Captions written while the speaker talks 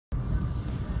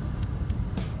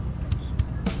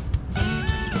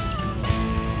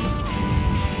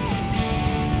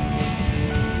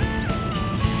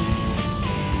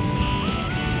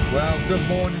good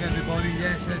morning everybody.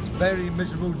 Yes, it's very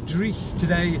miserable dreich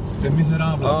today. C'est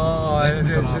miserable. Oh,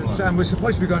 and we're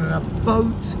supposed to be going on a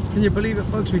boat. Can you believe it,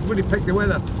 folks? We've really picked the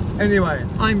weather. Anyway,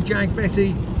 I'm Jack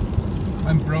Betty.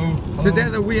 I'm Bro. Hello.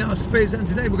 Together we are Spiz, and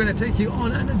today we're going to take you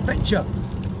on an adventure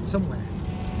somewhere.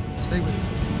 Stay with us.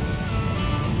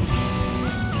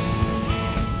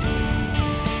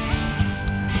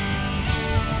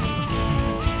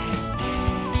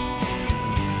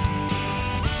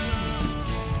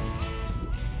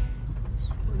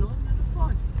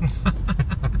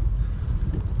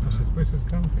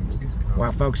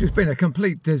 Well, folks, it's been a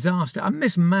complete disaster, a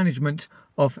mismanagement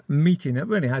of meeting. It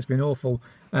really has been awful.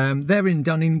 They're in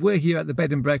Dunning, we're here at the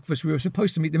bed and breakfast. We were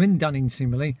supposed to meet them in Dunning,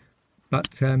 seemingly, but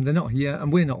they're not here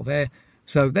and we're not there.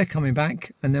 So they're coming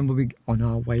back and then we'll be on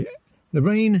our way. The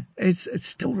rain, it's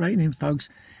still raining, folks.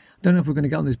 I don't know if we're going to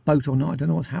get on this boat or not. I don't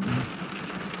know what's happening.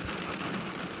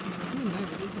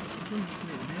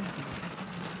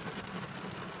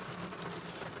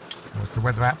 What's the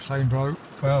weather app saying, bro?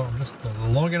 Well, I'm just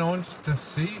logging on just to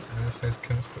see, and it says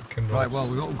Right, well,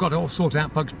 we've got it all sorted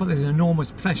out, folks, but there's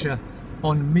enormous pressure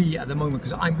on me at the moment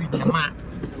because I'm reading the map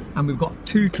and we've got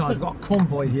two cars, we've got a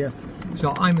convoy here.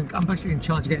 So I'm basically in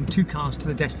charge of getting two cars to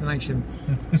the destination.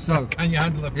 So can you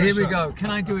handle the pressure? Here we go. Can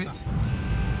I do it?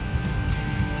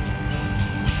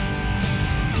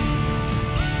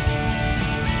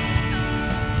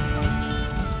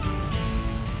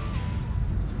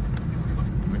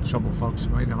 Trouble, folks.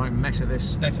 Made a right mess of this.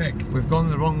 Static. We've gone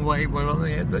the wrong way. We're on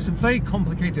the. There's a very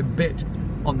complicated bit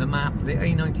on the map. The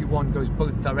A91 goes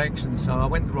both directions, so I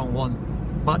went the wrong one.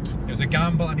 But it was a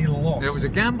gamble and he lost. It was a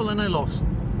gamble and I lost.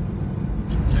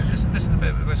 So this is the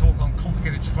bit where it's all gone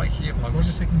complicated. It's right here, folks. We're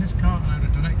just taking this car out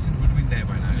of direction. Would have been there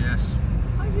by now. Yes.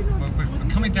 We're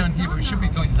coming down here, but we should be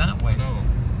going that way. No.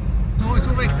 So it's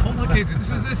all very complicated.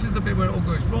 This is the bit where it all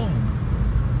goes wrong.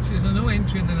 So there's a no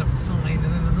entry and then a sign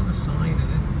and then another sign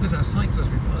and then there's our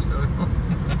cyclist we passed over.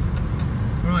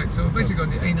 Right, so we're basically on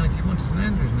the A91 to St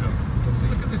Andrews now. So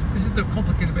look at this. This is the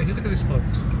complicated bit here. Look at this,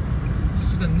 folks. This is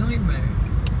just a nightmare.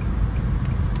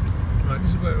 Right,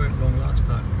 this is where it went wrong last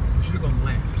time. We should have gone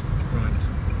left. Right,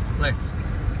 left.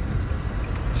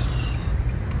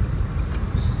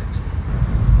 This is it.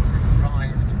 We've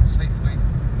arrived safely.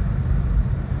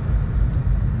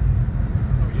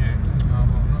 Not yet.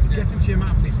 Not yet. Get into your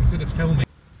map, please, instead of filming.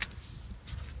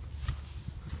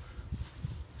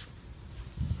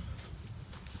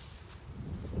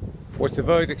 What's the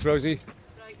verdict, Rosie?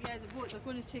 Right, yeah, the boat, they're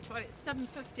going to take about £7.50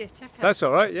 a ticket. That's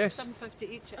all right, yes. £7.50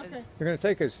 each. You're going to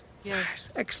take us? Yeah. Yes,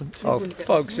 excellent. Oh,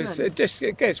 folks, it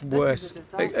gets worse.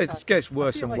 It gets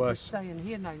worse and worse. Staying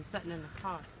here now and sitting in the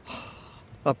car.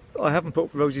 I haven't put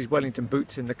Rosie's Wellington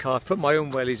boots in the car. I put my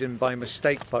own wellies in by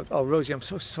mistake, folks. Oh, Rosie, I'm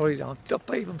so sorry. Oh,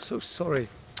 babe, I'm so sorry.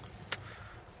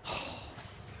 Oh,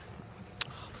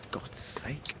 for God's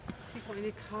sake.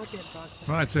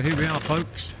 Right, so here we are,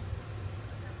 folks.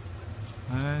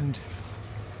 And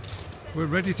we're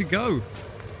ready to go.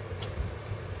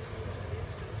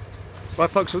 Right,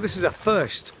 folks, so this is a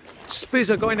first. Spiz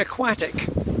are going aquatic.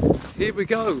 Here we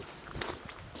go.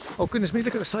 Oh goodness me,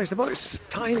 look at the size of the boat. It's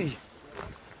tiny.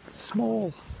 It's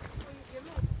small.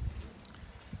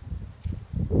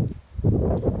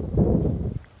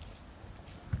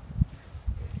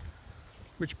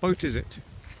 Which boat is it?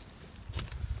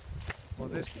 Well,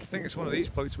 I think it's one of these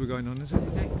boats we're going on, is it?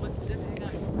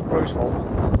 Rose fault.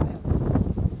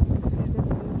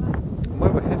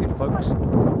 Where we're headed, folks?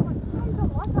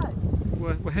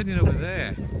 We're heading over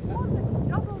there.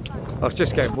 Oh, it's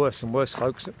just getting worse and worse,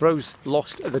 folks. Rose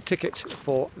lost the ticket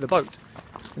for the boat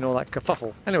and all that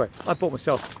kerfuffle. Anyway, I bought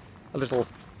myself a little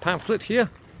pamphlet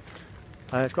here.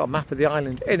 It's got a map of the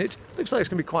island in it. Looks like it's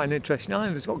going to be quite an interesting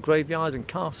island. It's got graveyards and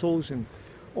castles and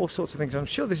all sorts of things. I'm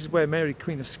sure this is where Mary,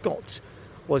 Queen of Scots,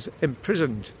 was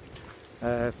imprisoned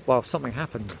while something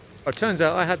happened. It turns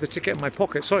out I had the ticket in my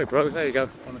pocket. Sorry, bro. There you go.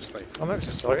 Honestly, I'm ever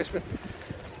so sorry. It's been...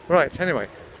 Right. Anyway,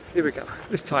 here we go.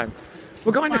 This time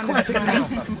we're going aquatic now.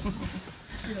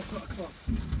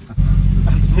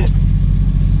 That's it.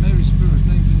 Mary Spirit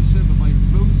named in December by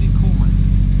Rosie Cormack.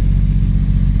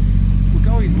 We're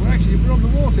going. We're on the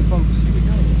water, folks. Here we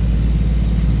go.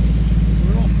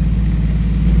 We're off.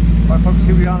 Right, folks.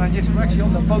 Here we are. And yes, we're actually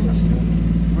on the boat.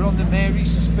 We're on the Mary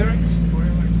Spirit.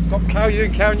 Got Cow, you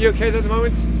doing Cow? You okay at the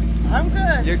moment? I'm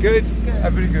good. You're good?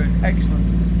 Good. Very good. Excellent.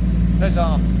 There's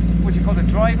our, what do you call it,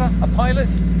 driver? A pilot?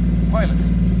 Pilot.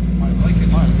 I like it.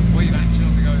 Nice. It's wave action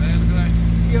on the go there. Look at that.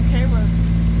 You okay, Rose?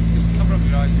 Just cover up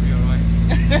your eyes, you'll be alright.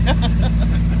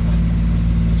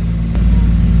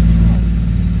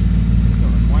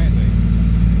 Sort of quietly.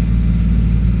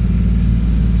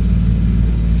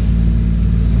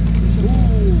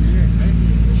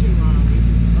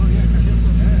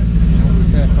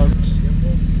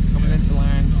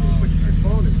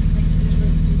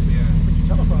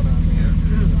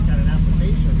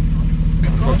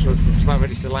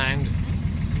 land.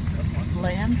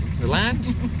 Land. The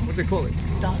land? What do they call it?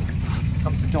 Dock.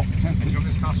 Come to dock.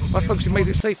 My folks have made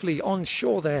it safely on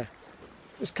shore there.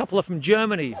 There's a couple of from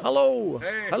Germany. Hello!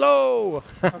 Hey. Hello!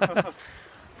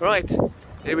 Right,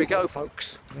 here we go,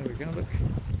 folks. There we go, look.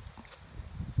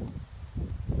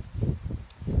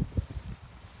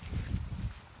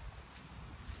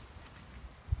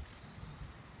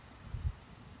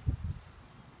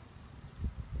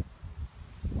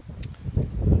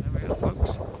 There we are,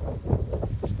 folks. Oh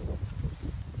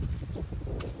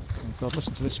God,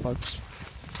 listen to this, folks.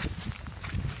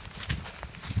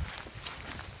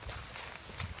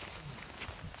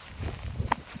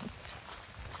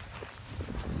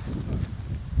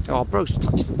 Oh, bro's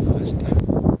touched it first. This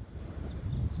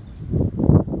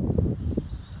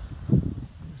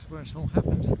is where it's all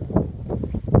happened.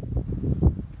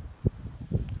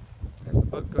 There's the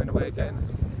boat going away again.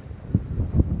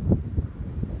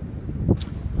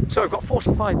 So we've got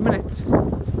 45 minutes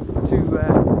to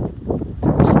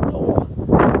explore.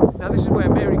 Now this is where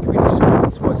Mary Queen of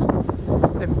Scots was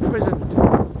imprisoned,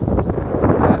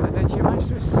 and then she managed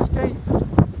to escape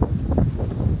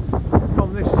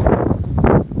from this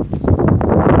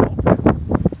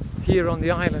here on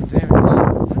the island. There it is.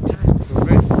 Fantastic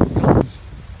already. Guns.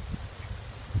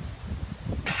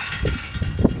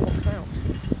 Locked out.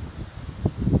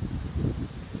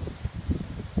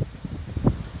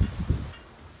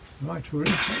 Right, we're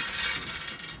in, folks.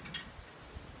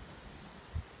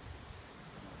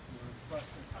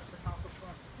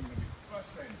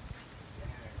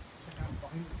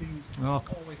 Oh.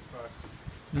 Always first.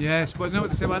 Yes, but know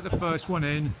what they say about the first one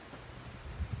in.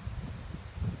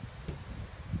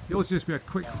 You also just be a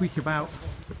quick tweak about.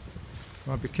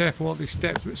 Well, be careful all these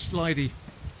steps, a bit slidey.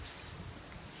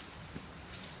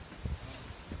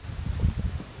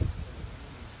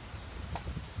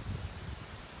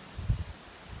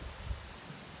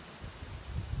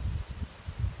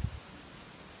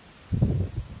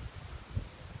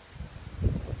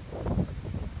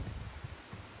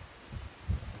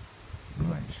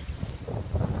 Right.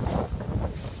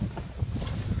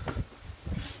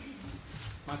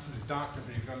 Imagine it's dark when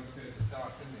you go downstairs, it's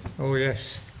dark, isn't it? Oh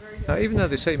yes. Now, even though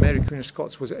they say Mary Queen of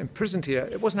Scots was imprisoned here,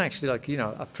 it wasn't actually like, you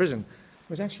know, a prison. It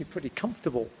was actually pretty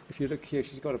comfortable. If you look here,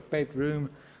 she's got a bedroom,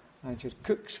 and she had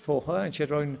cooks for her, and she had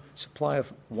her own supply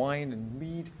of wine and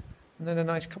mead, and then a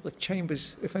nice couple of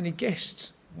chambers if any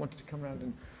guests wanted to come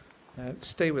around and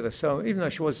stay with her. So even though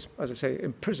she was, as I say,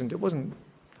 imprisoned, it wasn't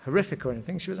horrific or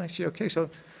anything. She was actually okay. So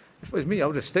if it was me, I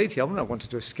would have stayed here. I wouldn't have wanted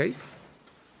to escape.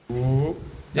 Oh.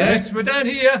 Yes, we're down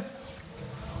here.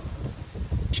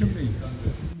 Chimney.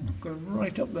 Going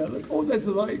right up there. Look. Oh, there's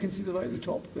the light. You can see the light at the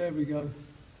top. There we go.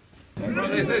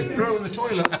 There's bro in the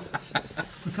toilet.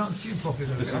 We can't see him properly.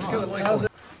 Let's get the light on.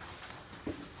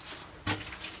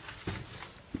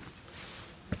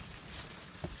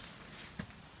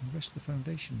 Rest the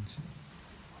foundations.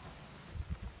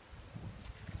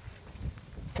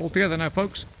 All together now,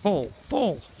 folks. Fall,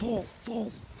 fall, fall,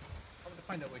 fall. I want to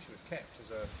find out where she was kept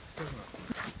as a prisoner.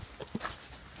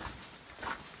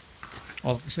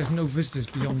 Oh, it says no visitors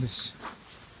beyond this.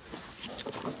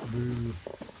 Boo.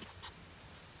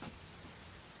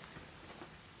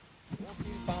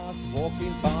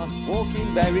 Walking fast,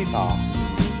 walking very fast.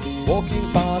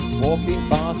 Walking fast, walking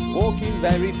fast, walking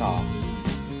very fast.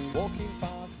 Walking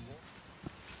fast.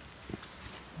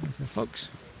 Okay,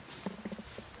 folks.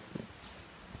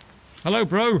 Hello,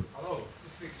 bro. Hello,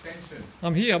 this is the extension.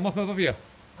 I'm here. I'm up above you.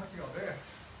 How'd you got there?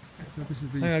 So this is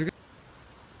the. Hang on.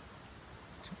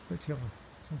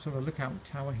 Some sort of lookout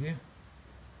tower here.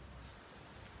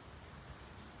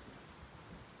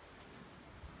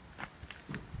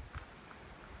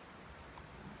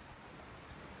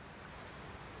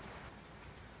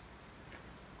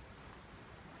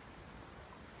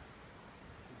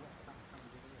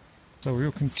 So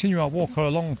we'll continue our walk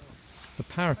along the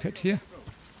parapet here.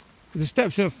 The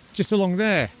steps are just along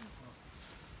there.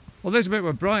 Well, there's a bit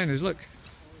where Brian is, look.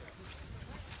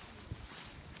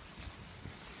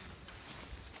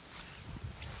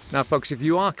 Now folks, if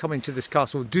you are coming to this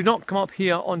castle, do not come up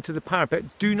here onto the parapet.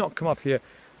 Do not come up here.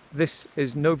 This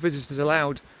is no visitors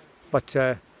allowed, but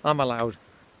I'm allowed.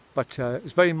 But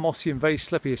it's very mossy and very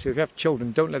slippy, so if you have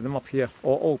children, don't let them up here,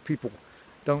 or old people.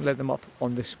 Don't let them up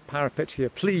on this parapet here,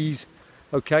 please.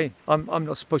 Okay, I'm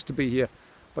not supposed to be here,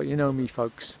 but you know me,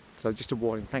 folks. So just a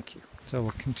warning, thank you. So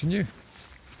we'll continue.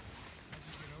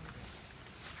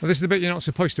 Well, this is the bit you're not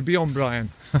supposed to be on, Brian.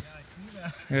 Yeah, I see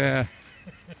that. Yeah.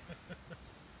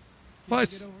 But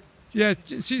it's, yeah,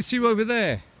 see over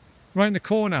there, right in the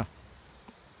corner.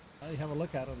 You have a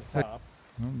look at it on the top.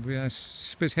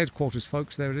 Spiz headquarters,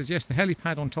 folks. There it is. Yes, the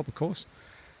helipad on top, of course.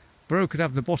 Bro could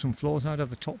have the bottom floors, I'd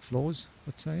have the top floors.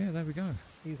 But yeah, there we go.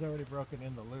 He's already broken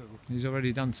in the loo. He's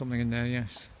already done something in there,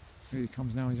 yes. Here he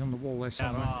comes now, he's on the wall there Got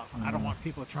somewhere. off. I don't want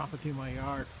people tromping through my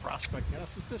yard prospecting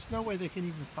us. There's no way they can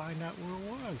even find out where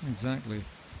it was. Exactly.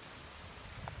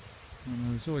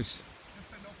 There's always...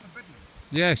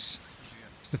 Yes.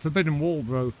 It's the forbidden wall,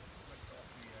 bro.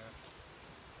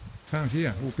 Found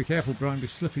here. Oh, be careful, Brian, be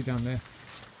slippery down there.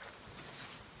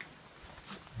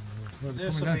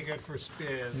 This will be good for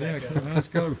spears. Yeah, come on, let's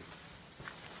go.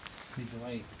 There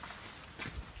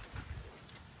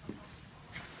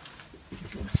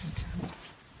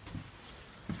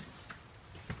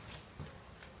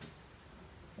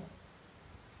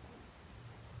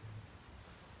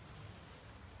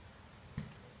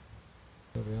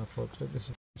we are, folks. Look,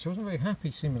 she wasn't very happy,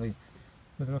 seemingly,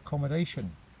 with her accommodation.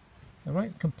 A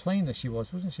right complainer she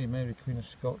was, wasn't she, Mary Queen of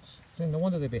Scots? No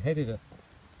wonder they beheaded her.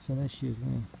 So there she is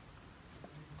there.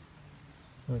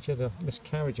 And she had a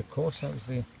miscarriage, of course. That was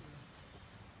the...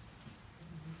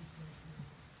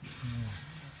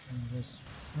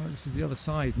 Right, this is the other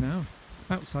side now.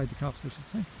 Outside the castle, I should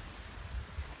say.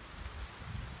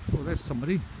 Oh, there's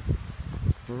somebody.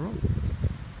 Bro.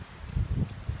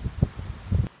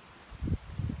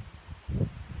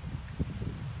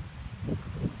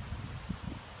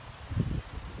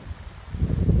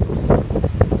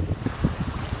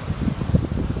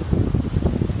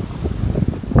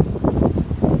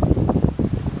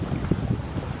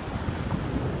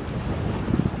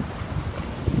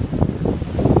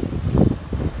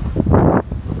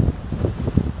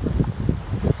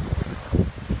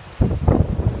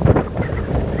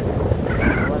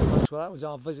 Well, that was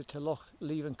our visit to Loch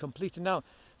Leven completed. Now,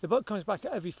 the boat comes back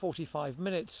every 45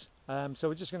 minutes, so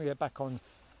we're just going to get back on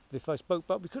the first boat,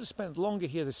 but we could have spent longer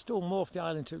here. There's still more of the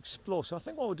island to explore, so I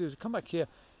think what we'll do is come back here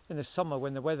in the summer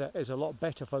when the weather is a lot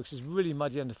better, folks. It's really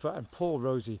muddy underfoot, and poor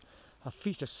Rosie, her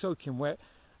feet are soaking wet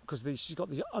because she's got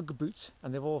the Ugg boots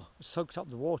and they've all soaked up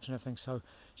the water and everything, so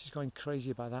she's going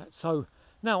crazy about that. So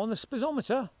now on the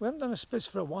spizometer, we haven't done a spiz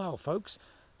for a while, folks.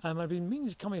 I've been meaning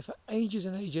to come here for ages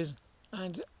and ages,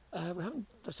 and I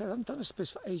haven't done a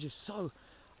spiz for ages. So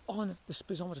on the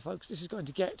spizometer, folks, this is going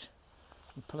to get,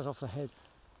 pull it off the head,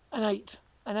 an 8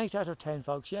 out of 10,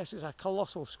 folks. Yes, it's a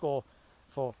colossal score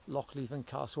for Loch Leven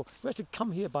Castle. We had to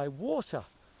come here by water,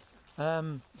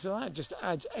 so that just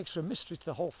adds extra mystery to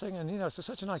the whole thing. And you know, it's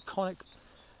such an iconic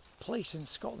place in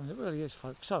Scotland. It really is,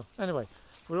 folks. So anyway,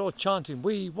 we're all chanting,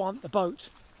 "We want the boat,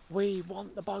 we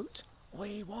want the boat,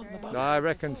 we want the boat." I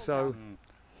reckon so.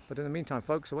 But in the meantime,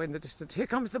 folks, away in the distance, here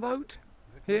comes the boat.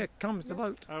 Here comes the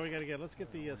boat. Oh, let's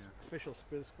get the official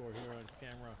spiz score here on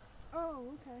camera.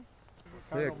 Oh, okay.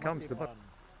 Here comes the boat.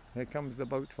 Here comes the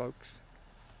boat, folks.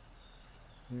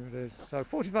 Here it is. So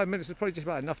 45 minutes is probably just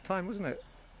about enough time, wasn't it?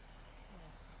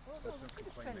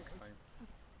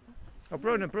 Oh,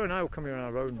 Bro and I will come here on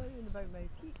our own.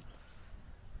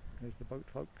 There's the boat,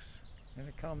 folks. Here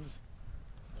it comes.